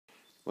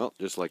Well,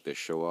 just like to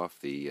show off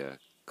the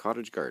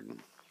cottage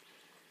garden.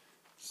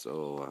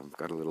 So I've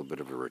got a little bit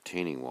of a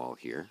retaining wall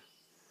here,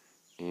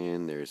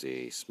 and there's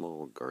a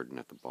small garden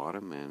at the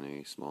bottom and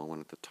a small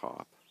one at the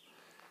top.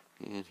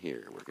 And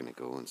here we're going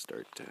to go and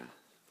start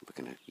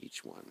looking at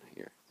each one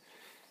here.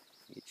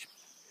 Each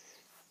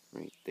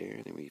right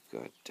there. Then we've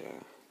got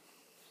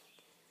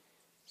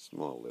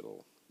small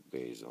little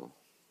basil,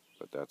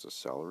 but that's a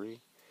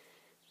celery.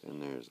 Then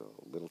there's a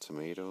little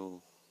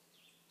tomato,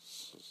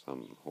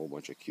 some whole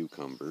bunch of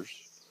cucumbers.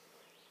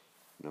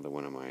 Another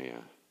one of my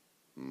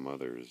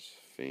mother's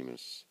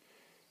famous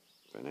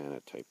banana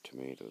type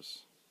tomatoes,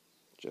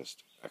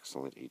 just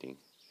excellent eating.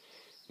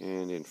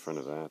 And in front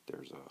of that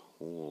there's a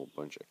whole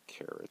bunch of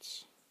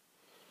carrots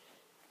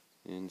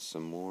and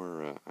some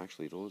more,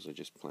 actually those I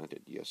just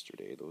planted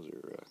yesterday. Those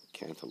are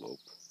cantaloupe.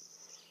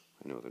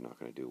 I know they're not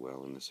going to do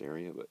well in this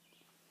area, but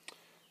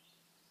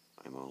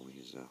I'm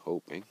always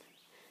hoping.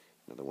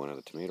 Another one of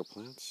the tomato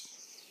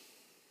plants,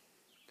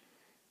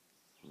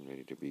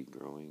 ready to be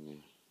growing,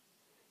 going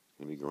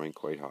to be growing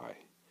quite high.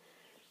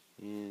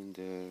 And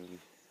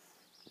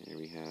there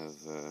we have,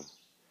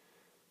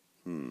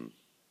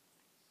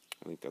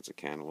 I think that's a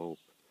cantaloupe.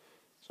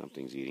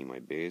 Something's eating my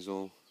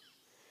basil.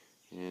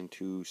 And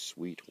 2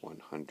 sweet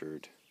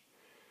 100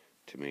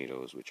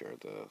 tomatoes, which are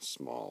the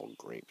small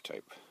grape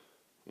type.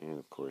 And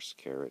of course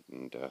carrot,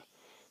 and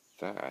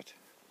that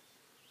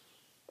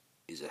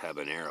is a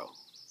habanero.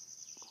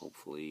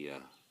 Hopefully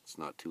it's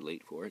not too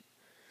late for it.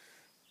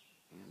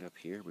 And up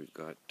here we've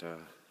got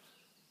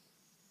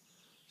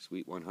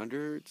sweet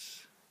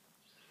 100s,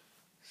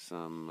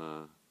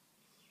 some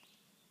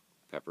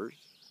peppers,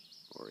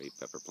 or a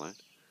pepper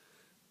plant,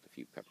 a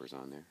few peppers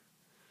on there.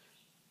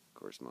 Of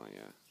course my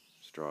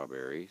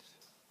strawberries,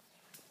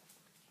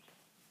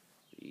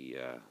 the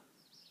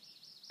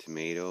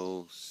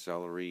tomato,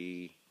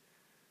 celery,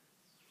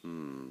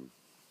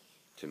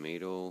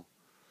 tomato,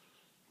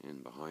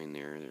 and behind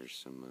there's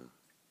some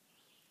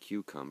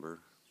cucumber,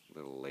 a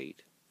little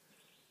late,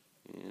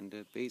 and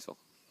basil.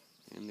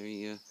 And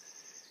they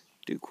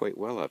do quite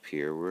well up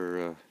here.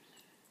 We're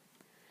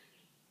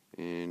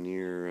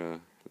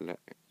near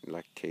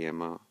La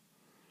Cayama,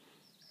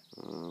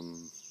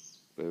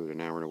 about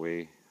an hour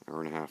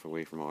and a half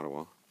away from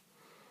Ottawa.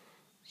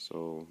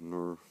 So,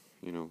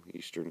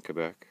 eastern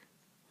Quebec.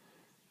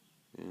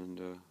 And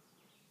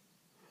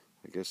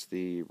I guess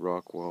the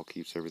rock wall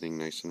keeps everything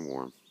nice and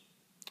warm.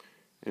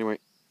 Anyway,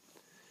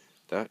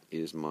 that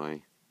is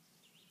my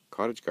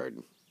cottage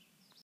garden.